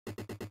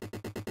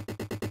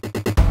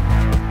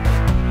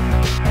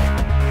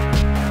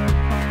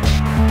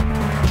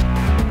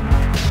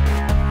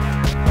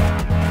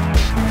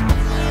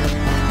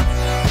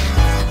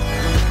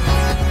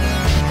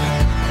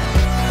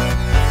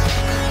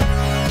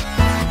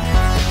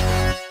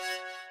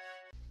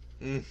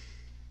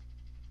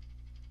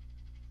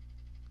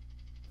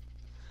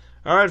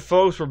Alright,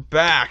 folks, we're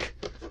back.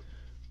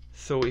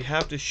 So we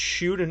have to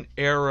shoot an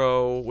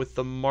arrow with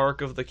the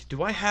mark of the...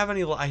 Do I have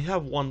any... I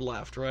have one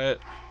left, right?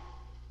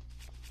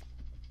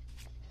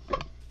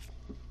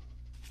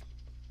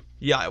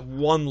 Yeah, I have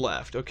one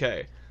left.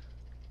 Okay.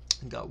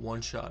 Got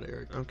one shot,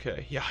 Eric.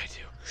 Okay. Yeah, I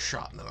do.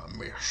 Shot and then I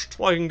missed.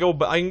 Well, I can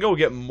go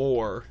get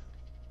more.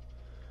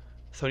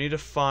 So I need to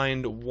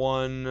find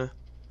one...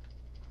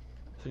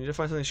 So I need to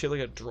find something shaped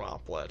like a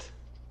droplet.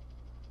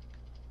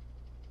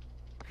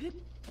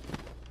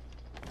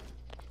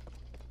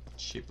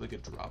 Shaped like a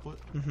droplet?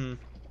 Mm-hmm.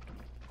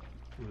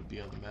 Would it be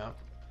on the map?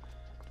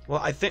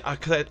 Well, I think...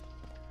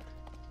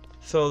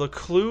 So the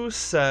clue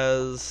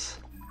says...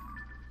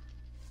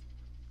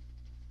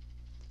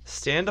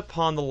 Stand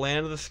upon the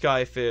land of the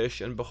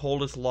skyfish and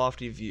behold its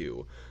lofty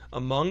view.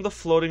 Among the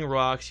floating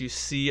rocks you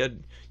see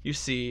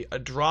a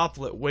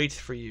droplet waits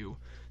for you.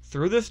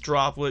 Through this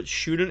droplet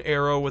shoot an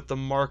arrow with the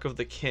mark of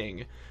the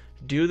king.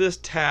 Do this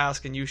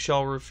task and you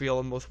shall reveal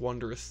a most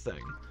wondrous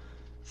thing.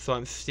 So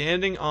I'm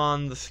standing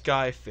on the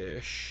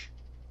skyfish.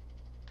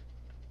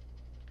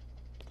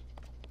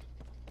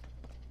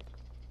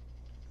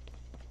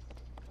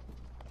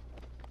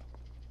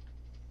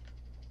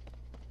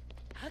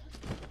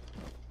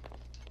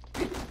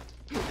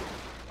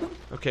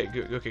 Okay,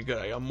 good. Okay, good.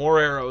 I got more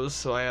arrows,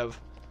 so I have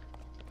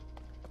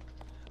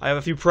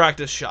a few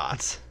practice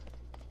shots.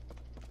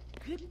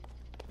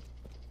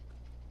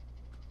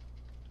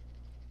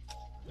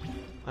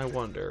 I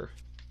wonder.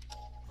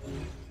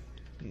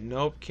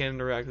 Nope, can't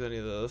interact with any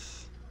of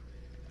this.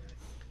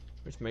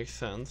 Which makes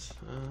sense.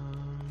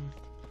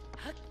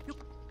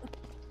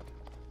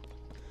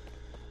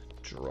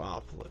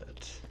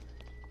 Droplet.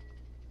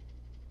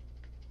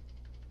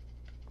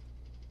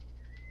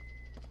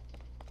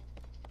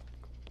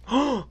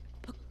 Oh!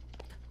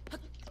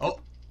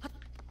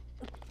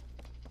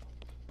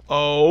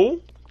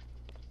 Oh?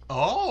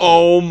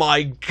 Oh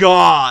my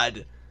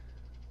god!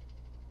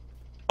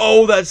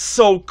 Oh, that's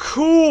so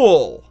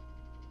cool!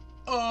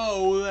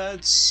 Oh,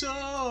 that's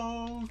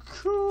so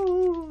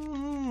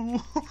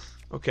cool!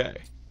 Okay.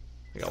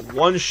 I got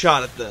one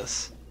shot at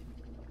this.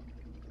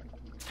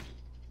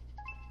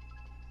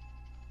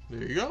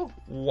 There you go.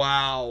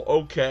 Wow,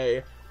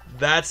 okay.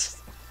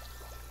 That's...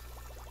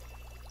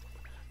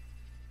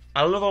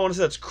 I don't know if I want to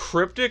say that's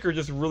cryptic or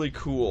just really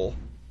cool.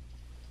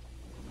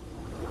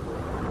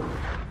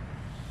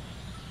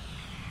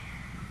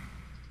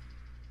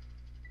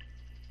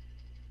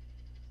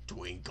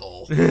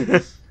 Twinkle.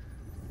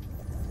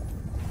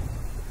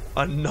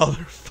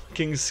 Another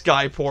fucking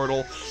sky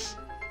portal.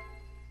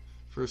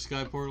 First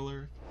sky portal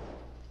there.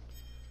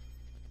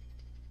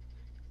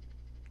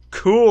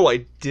 Cool,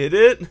 I did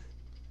it.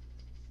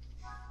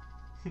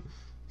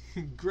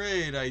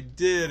 Great, I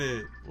did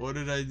it. What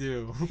did I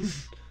do?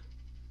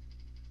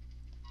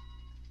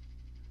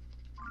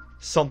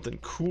 Something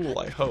cool,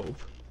 I hope.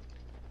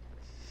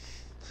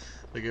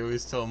 Like I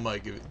always tell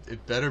Mike,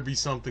 it better be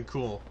something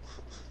cool.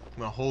 I'm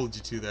gonna hold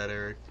you to that,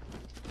 Eric.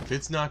 If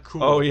it's not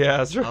cool, Oh yeah,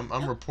 that's right.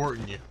 I'm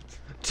reporting you.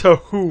 To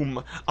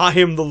whom? I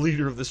am the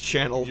leader of this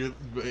channel. You're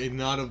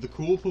not of the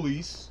cool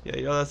police.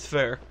 Yeah, that's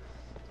fair.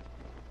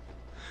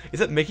 Is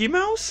that Mickey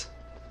Mouse?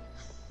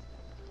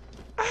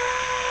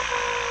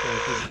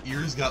 His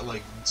ears got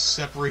like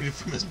separated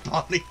from his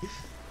body.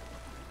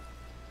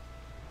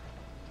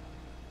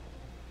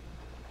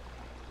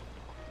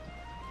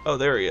 Oh,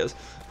 there he is.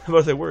 I'm about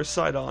to say, where's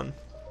Sidon?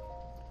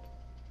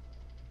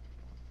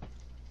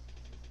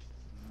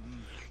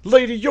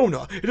 Lady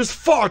Yona, it is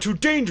far too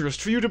dangerous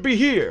for you to be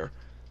here.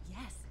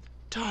 Yes.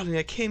 Darling,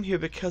 I came here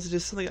because it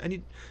is something I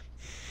need...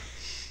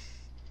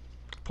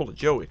 Pull a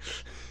Joey.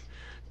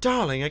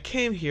 Darling, I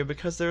came here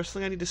because there is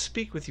something I need to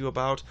speak with you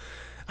about.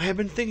 I have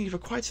been thinking for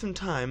quite some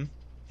time.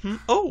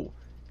 Oh,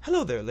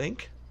 hello there,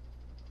 Link.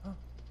 Oh.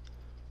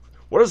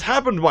 What has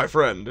happened, my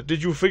friend?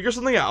 Did you figure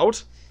something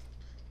out?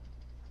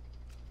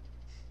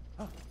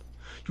 Oh.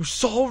 You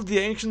solved the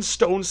ancient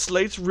stone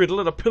slate's riddle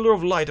and a pillar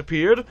of light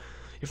appeared.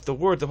 If the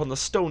words upon the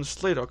stone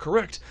slate are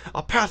correct,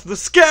 a path to the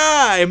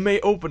sky may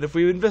open if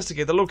we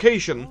investigate the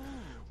location. Oh.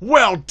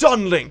 Well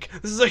done, Link!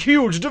 This is a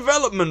huge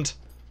development!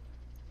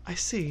 I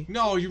see.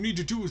 No, all you need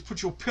to do is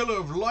put your pillar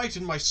of light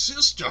in my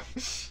sister.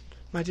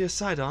 My dear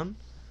Sidon,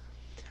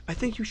 I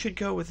think you should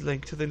go with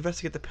Link to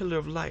investigate the Pillar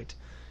of Light,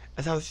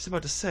 as I was just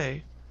about to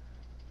say.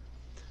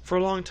 For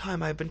a long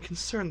time I have been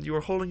concerned that you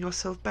were holding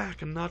yourself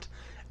back and not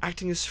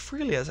acting as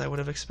freely as I would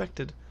have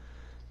expected.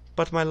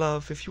 But, my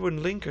love, if you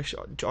and Link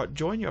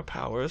join your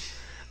powers,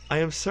 I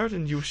am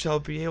certain you shall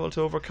be able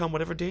to overcome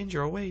whatever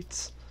danger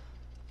awaits.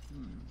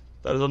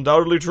 That is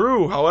undoubtedly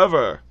true,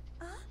 however.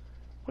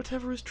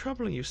 Whatever is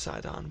troubling you,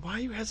 Sidon? Why are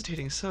you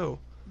hesitating so?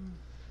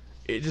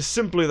 It is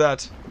simply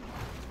that...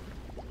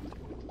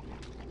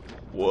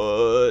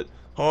 What?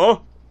 Huh?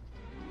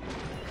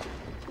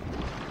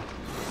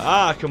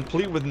 Ah,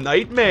 complete with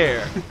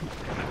Nightmare.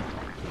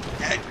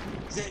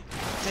 Is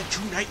that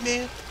true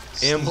Nightmare?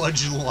 And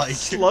Sludge-like.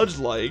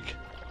 Sludge-like.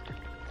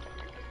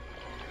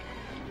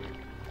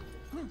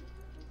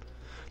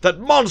 That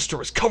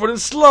monster is covered in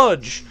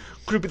sludge!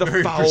 Could it be the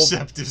Very foul...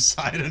 perceptive,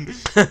 Sidon.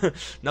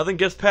 Nothing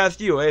gets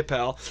past you, eh,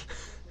 pal?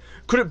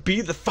 Could it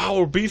be the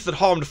foul beast that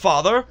harmed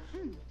Father?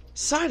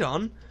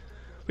 Sidon,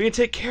 we can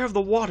take care of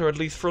the water at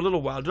least for a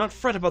little while. Do not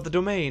fret about the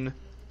domain.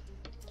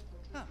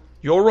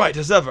 You're right,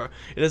 as ever.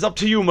 It is up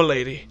to you,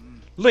 milady.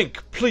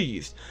 Link,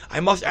 please. I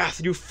must ask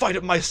that you fight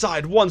at my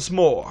side once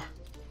more.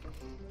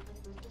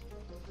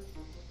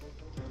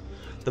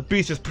 The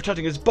beast is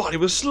protecting his body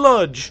with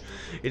sludge.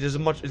 It's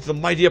a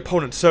mighty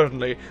opponent,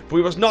 certainly, but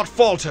we must not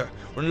falter.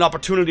 When an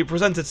opportunity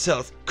presents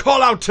itself,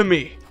 call out to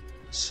me.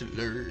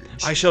 Sludge.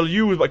 I shall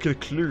use my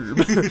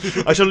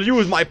I shall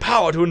use my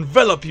power to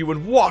envelop you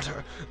in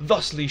water,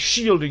 thusly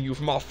shielding you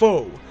from our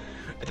foe.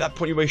 At that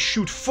point, you may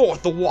shoot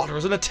forth the water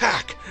as an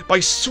attack by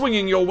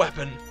swinging your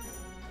weapon.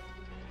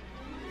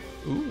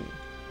 Ooh.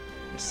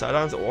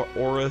 Sidon's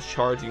aura is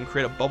charged. You can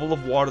create a bubble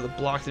of water that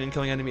blocks an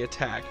incoming enemy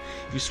attack.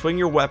 If you swing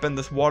your weapon,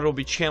 this water will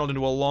be channeled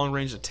into a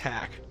long-range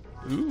attack.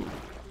 Ooh.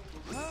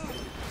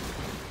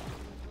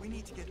 We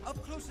need to get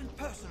up close and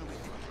personal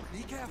with it.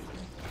 Be careful.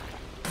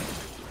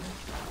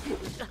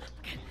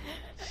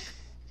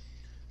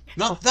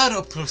 Not that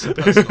up close and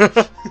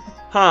personal.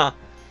 Huh.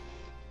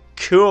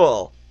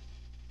 Cool.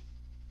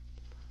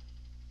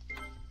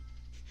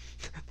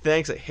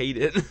 Thanks, I hate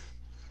it.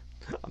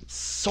 I'm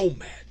so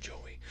mad,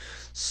 Joey.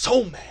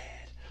 So mad.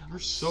 You're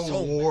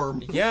so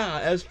warm. Yeah,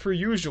 as per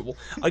usual.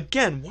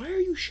 Again, why are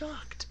you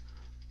shocked?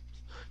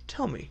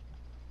 Tell me,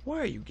 why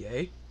are you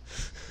gay?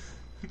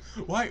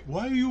 Why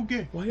are you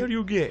gay? Why are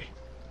you gay?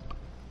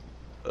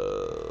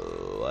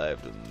 I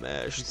have to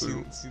mash You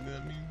through. seen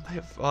that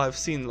meme? I've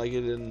seen like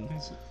it in.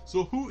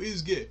 So who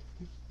is gay?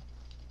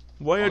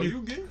 Why Are are you?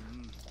 you gay?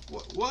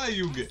 Why are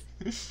you gay?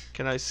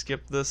 Can I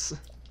skip this?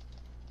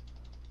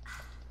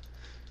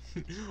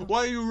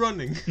 Why are you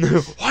running?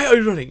 Why are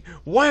you running?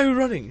 Why are you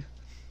running?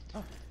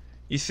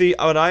 You see,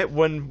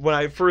 when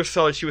I first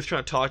saw that she was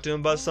trying to talk to him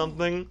about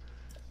something,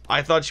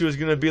 I thought she was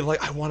gonna be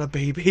like, "I want a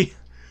baby."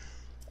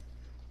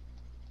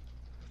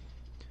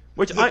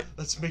 Which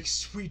Let's make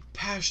sweet,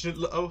 passionate.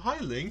 Oh, hi,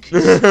 Link.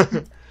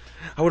 I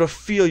want to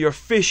feel your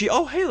fishy.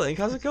 Oh, hey, Link,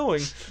 how's it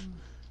going?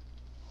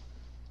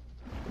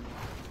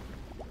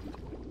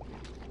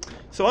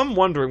 So I'm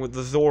wondering with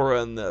the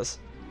Zora in this.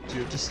 Do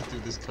you have to sit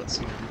through this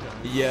cutscene every time?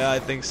 Yeah, I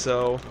think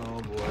so.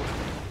 Oh boy.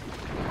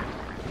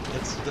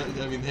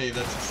 I mean, hey,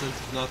 that's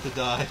incentive not to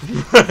die.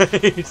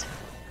 Right.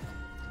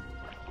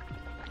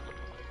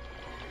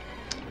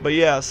 But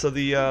yeah, so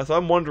so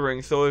I'm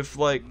wondering, so if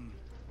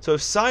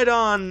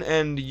Sidon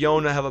and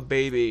Yona have a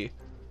baby,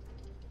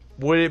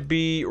 would it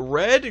be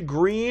red,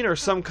 green, or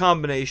some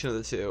combination of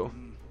the two?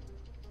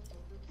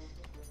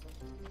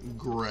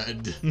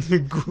 Gred.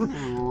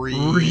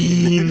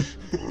 Green.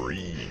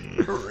 Green.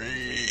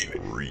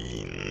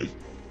 Green.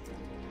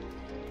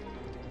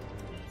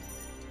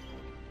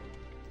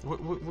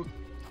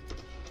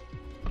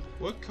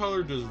 What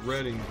color does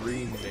red and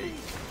green make?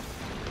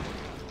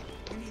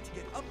 We need to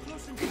get up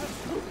close and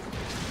personal.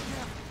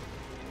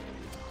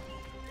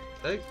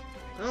 I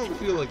don't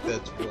feel like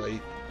that's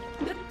right.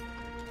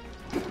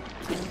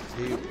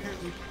 They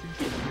apparently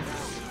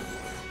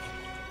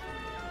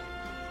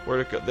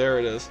Where'd it go? There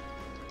it is.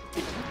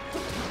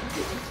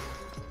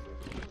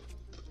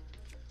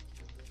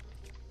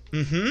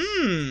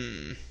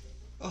 Mm-hmm.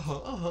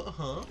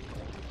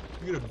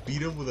 You're gonna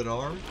beat him with an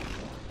arm?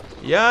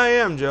 Yeah, I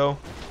am, Joe.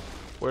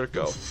 Where'd it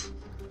go?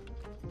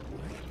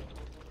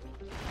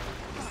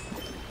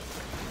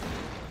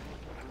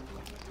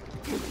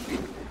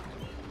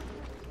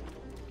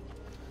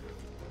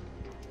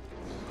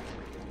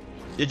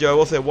 Yeah, Joe, I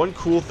will say one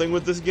cool thing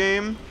with this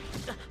game.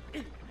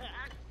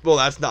 Well,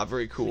 that's not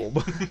very cool,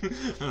 but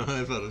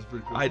I thought it was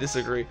pretty cool. I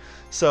disagree.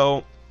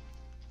 So,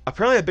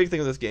 apparently a big thing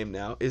with this game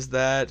now is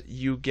that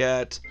you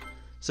get...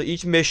 So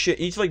each mission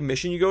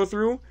you go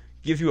through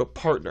gives you a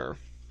partner.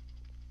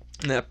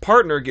 And that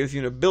partner gives you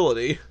an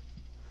ability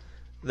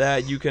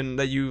that you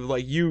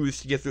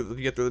use to get through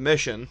the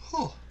mission.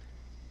 Huh.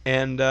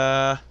 And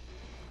yeah.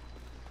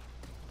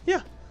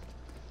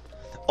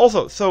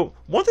 Also, so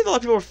one thing that a lot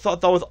of people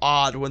thought was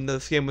odd when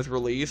this game was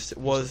released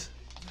was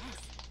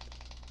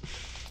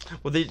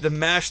they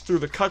mashed through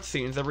the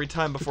cutscenes every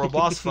time before a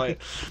boss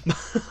fight.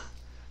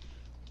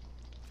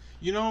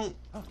 You know,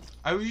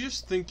 I was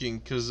just thinking,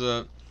 because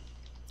I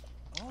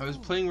was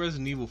playing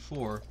Resident Evil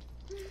 4,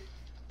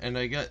 and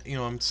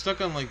I'm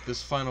stuck on, like,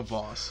 this final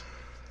boss.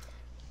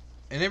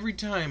 And every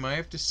time I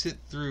have to sit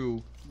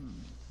through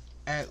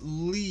at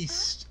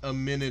least a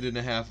minute and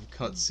a half of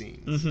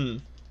cutscenes. Mm-hmm.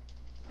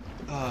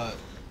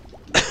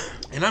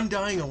 And I'm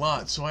dying a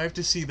lot, so I have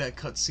to see that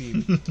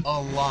cutscene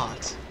a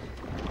lot.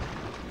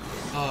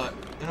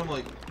 And I'm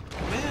like,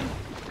 man,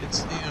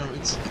 it's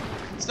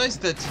nice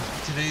that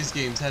today's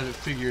games have it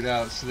figured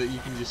out so that you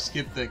can just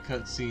skip that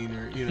cutscene,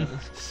 or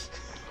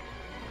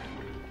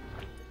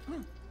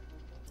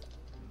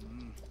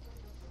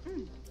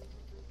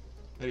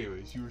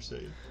Anyways, you were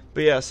saying.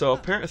 But yeah, so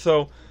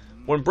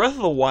when Breath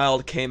of the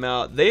Wild came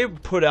out, they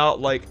put out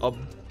like a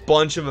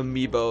bunch of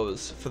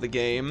amiibos for the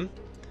game.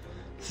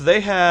 So they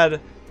had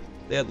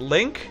They had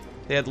Link.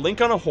 They had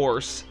Link on a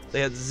horse.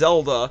 They had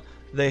Zelda.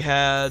 They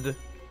had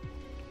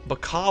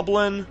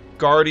Bokoblin,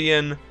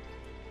 Guardian,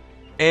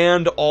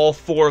 and all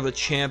 4 of the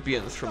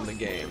champions from the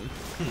game.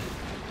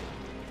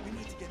 We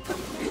need to get up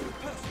close and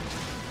personal.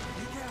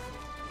 Be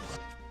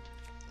careful.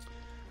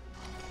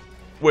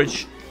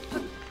 Which...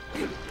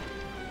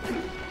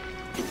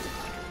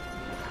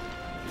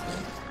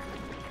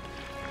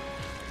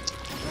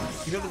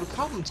 You know, the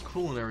Bokoblin's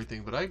cool and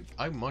everything, but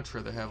I'd much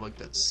rather have like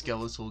that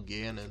skeletal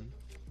Ganon.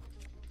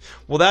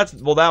 Well,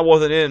 that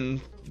wasn't in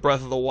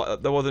Breath of the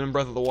Wild. That wasn't in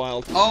Breath of the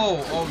Wild. Oh,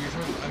 you're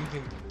talking. I'm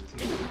thinking.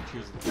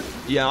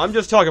 Yeah, I'm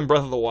just talking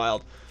Breath of the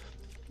Wild.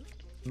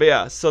 But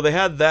yeah, so they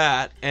had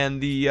that,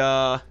 and the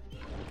and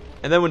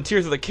then when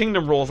Tears of the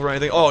Kingdom rolls around, I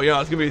think, oh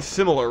yeah, it's gonna be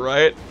similar,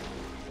 right?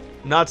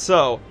 Not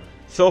so.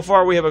 So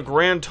far, we have a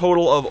grand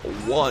total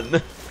of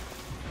 1.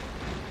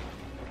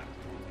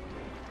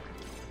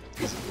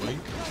 Is it Link?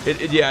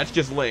 Yeah, it's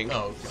just Link.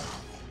 Oh, okay.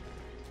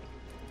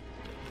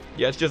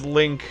 Yeah, it's just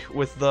Link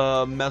with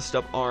the messed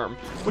up arm,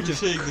 which You're is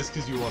saying this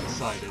because you want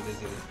Sidon,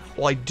 isn't it?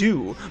 well, I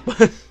do,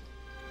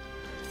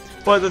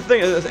 but the thing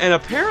is, and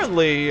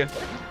apparently,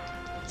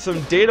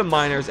 some data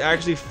miners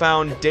actually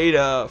found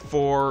data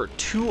for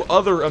 2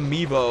 other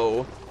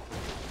Amiibo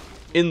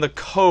in the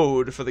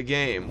code for the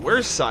game.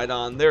 Where's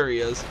Sidon? There he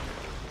is.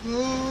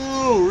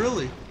 Oh,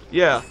 really?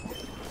 Yeah.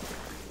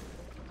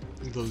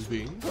 Those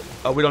being?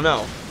 We don't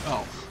know.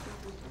 Oh.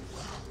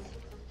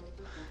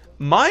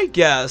 My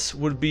guess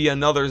would be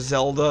another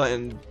Zelda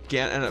and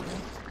Ganondorf.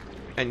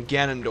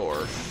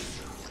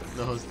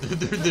 No,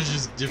 there's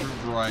just different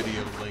variety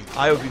of Link.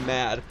 I would be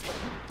mad.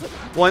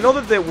 Well, I know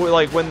that they were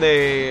like when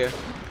the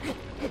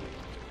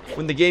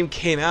game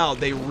came out,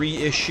 they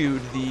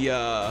reissued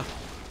the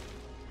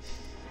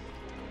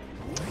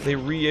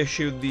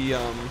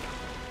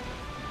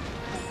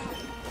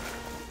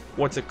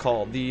what's it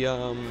called?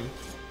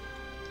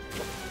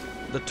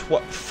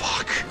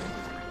 Fuck.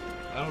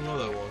 I don't know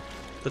that one.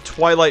 The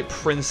Twilight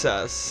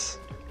Princess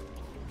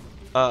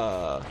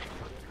Link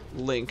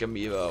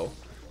Amiibo,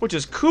 which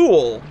is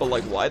cool, but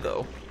like, why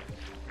though?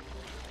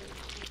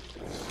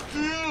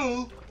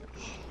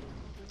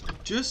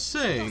 Just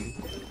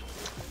saying.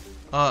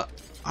 I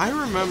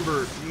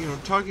remember, you know,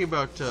 talking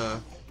about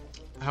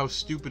how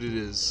stupid it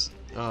is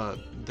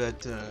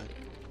that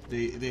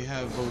they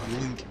have both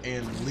Link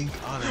and Link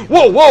on it.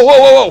 Whoa! Whoa! Whoa!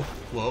 Whoa!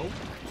 Whoa! Whoa!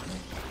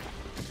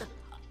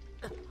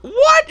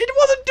 What? It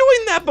wasn't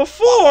doing that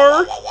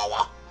before.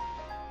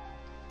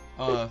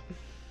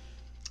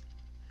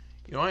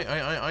 You know,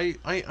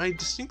 I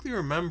distinctly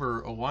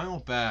remember a while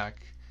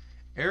back,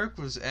 Eric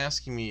was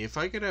asking me if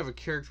I could have a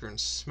character in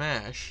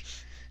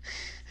Smash,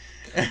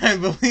 and I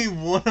believe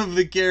one of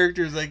the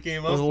characters I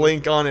came up Was with...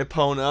 Link on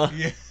Epona.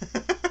 Yeah.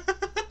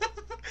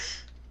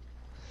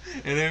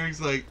 And Eric's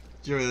like,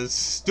 Joey, that's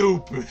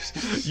stupid.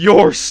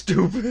 You're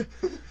stupid.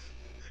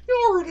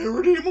 You're an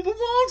irredeemable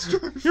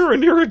monster. You're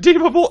an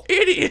irredeemable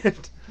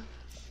idiot.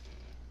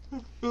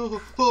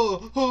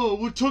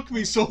 What took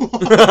me so long?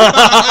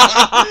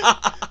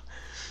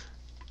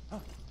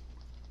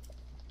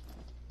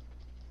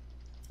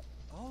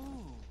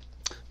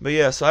 But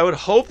yeah, so I would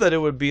hope that it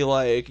would be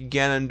like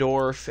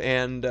Ganondorf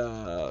and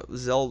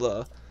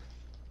Zelda.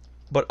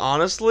 But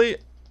honestly,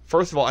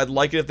 first of all, I'd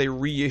like it if they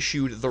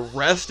reissued the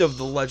rest of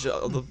the Legend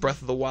of the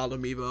Breath of the Wild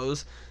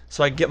amiibos,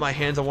 so I can get my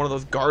hands on one of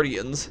those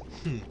Guardians.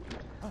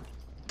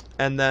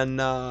 And then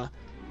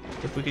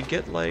if we could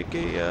get like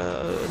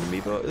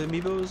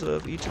amiibos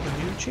of each of the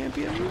new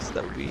champions,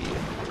 that would be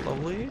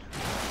lovely.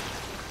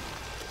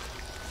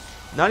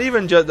 Not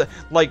even just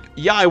like,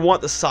 yeah, I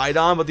want the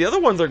Sidon, but the other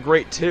ones are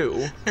great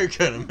too. They're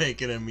gonna make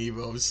an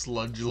amiibo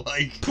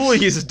sludge-like.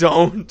 Please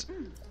don't.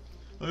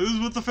 This is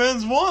what the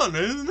fans want,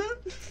 isn't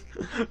it?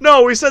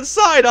 No, we said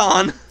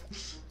Sidon.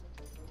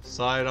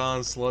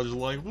 Sidon,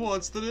 sludge-like.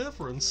 What's the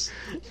difference?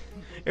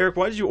 Eric,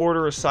 why did you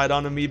order a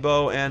Sidon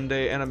amiibo and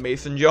a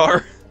mason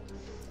jar?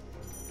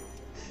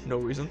 No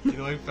reason. You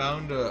know, I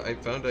found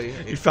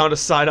You found a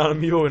Sidon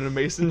amiibo in a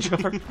mason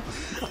jar?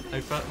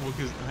 I found, well,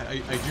 because I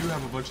do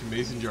have a bunch of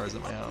mason jars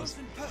at my house.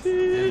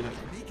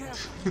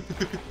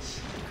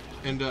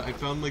 And I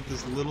found like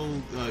this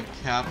little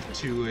cap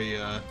to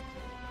a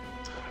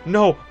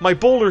No, my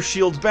boulder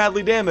shield's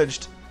badly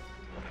damaged.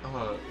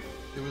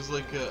 it was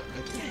like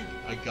I think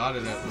I got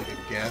it at like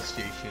a gas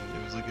station.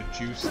 It was like a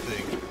juice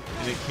thing,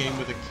 and it came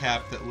with a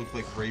cap that looked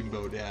like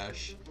Rainbow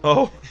Dash.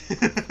 Oh.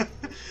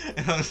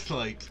 And I was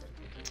like,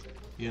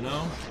 you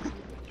know.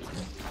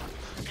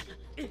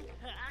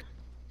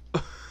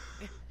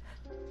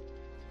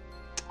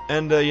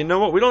 And you know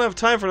what? We don't have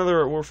time for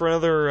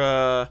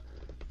another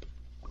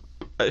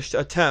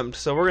attempt,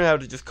 so we're gonna have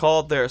to just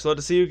call it there. So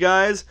to see you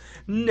guys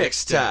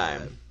next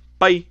time.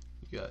 Bye.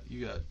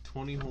 You got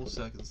 20 whole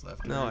seconds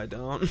left. No, I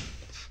don't.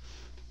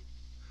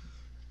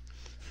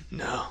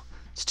 No,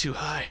 it's too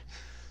high.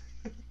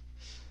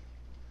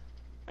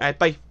 Alright,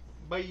 bye.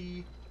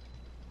 Bye.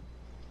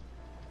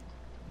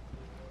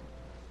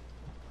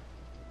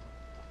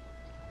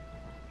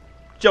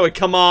 Joey,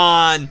 come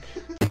on!